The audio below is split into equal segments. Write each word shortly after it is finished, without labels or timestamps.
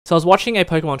So I was watching a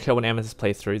Pokemon Cobalt and Amethyst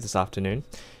playthrough this afternoon,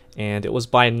 and it was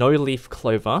by No Leaf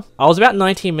Clover. I was about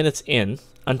 19 minutes in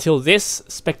until this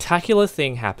spectacular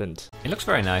thing happened. It looks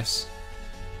very nice.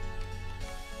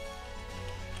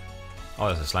 Oh,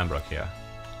 there's a slime block here.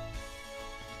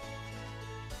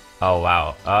 Oh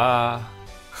wow.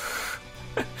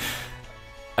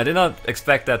 I did not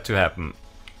expect that to happen.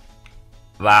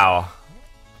 Wow.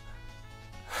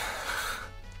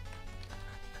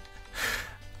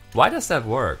 Why does that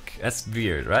work? That's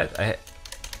weird, right?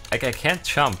 I can't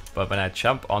jump, but when I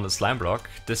jump on the slime block,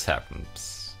 this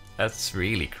happens. That's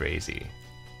really crazy.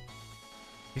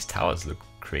 These towers look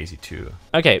crazy too.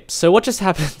 Okay, so what just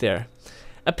happened there?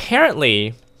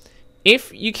 Apparently,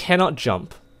 if you cannot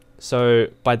jump, so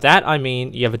by that I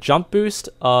mean you have a jump boost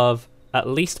of at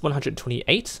least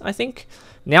 128, I think.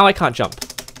 Now I can't jump.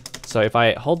 So if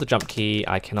I hold the jump key,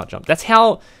 I cannot jump. That's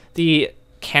how the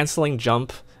cancelling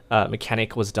jump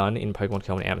mechanic was done in Pokemon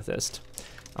Cobalt and Amethyst.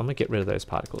 I'm gonna get rid of those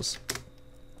particles.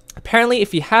 Apparently,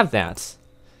 if you have that,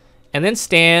 and then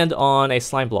stand on a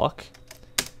slime block,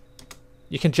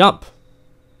 you can jump.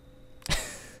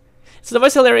 It's the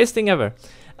most hilarious thing ever,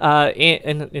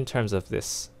 in terms of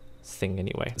this thing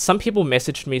anyway. Some people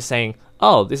messaged me saying,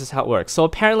 oh, this is how it works. So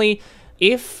apparently,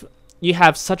 if you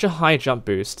have such a high jump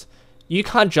boost, you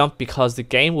can't jump because the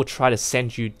game will try to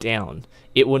send you down.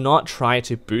 It will not try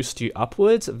to boost you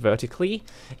upwards vertically.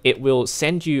 It will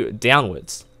send you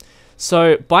downwards.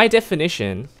 So by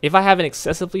definition, if I have an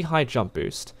excessively high jump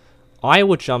boost, I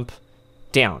will jump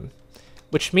down,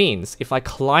 which means if I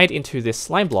collide into this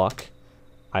slime block,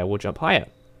 I will jump higher.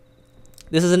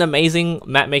 This is an amazing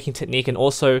map making technique and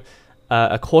also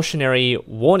a cautionary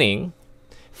warning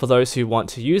for those who want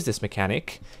to use this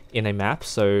mechanic in a map.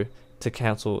 So to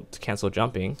cancel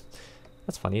jumping.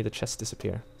 That's funny, the chests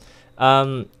disappear.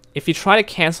 If you try to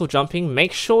cancel jumping,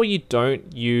 make sure you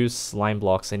don't use slime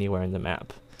blocks anywhere in the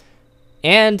map.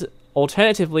 And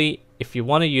alternatively, if you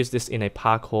want to use this in a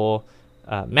parkour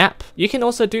map, you can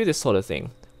also do this sort of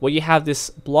thing, where you have this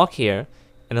block here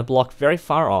and a block very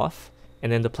far off,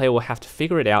 and then the player will have to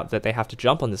figure it out that they have to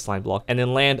jump on this slime block and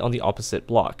then land on the opposite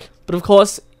block. But of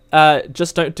course,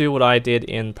 just don't do what I did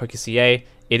in PokeCA.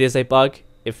 It is a bug.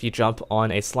 If you jump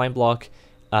on a slime block,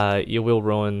 you will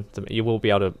be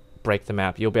able to break the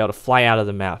map. You'll be able to fly out of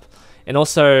the map. And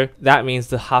also, that means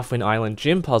the Halfwin Island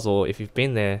gym puzzle, if you've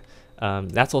been there,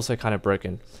 that's also kind of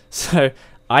broken. So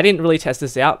I didn't really test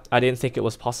this out. I didn't think it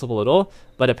was possible at all,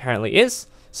 but apparently is.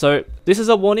 So this is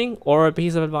a warning or a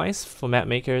piece of advice for map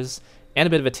makers and a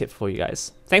bit of a tip for you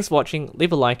guys. Thanks for watching.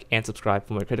 Leave a like and subscribe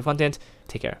for more creative content.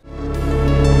 Take care.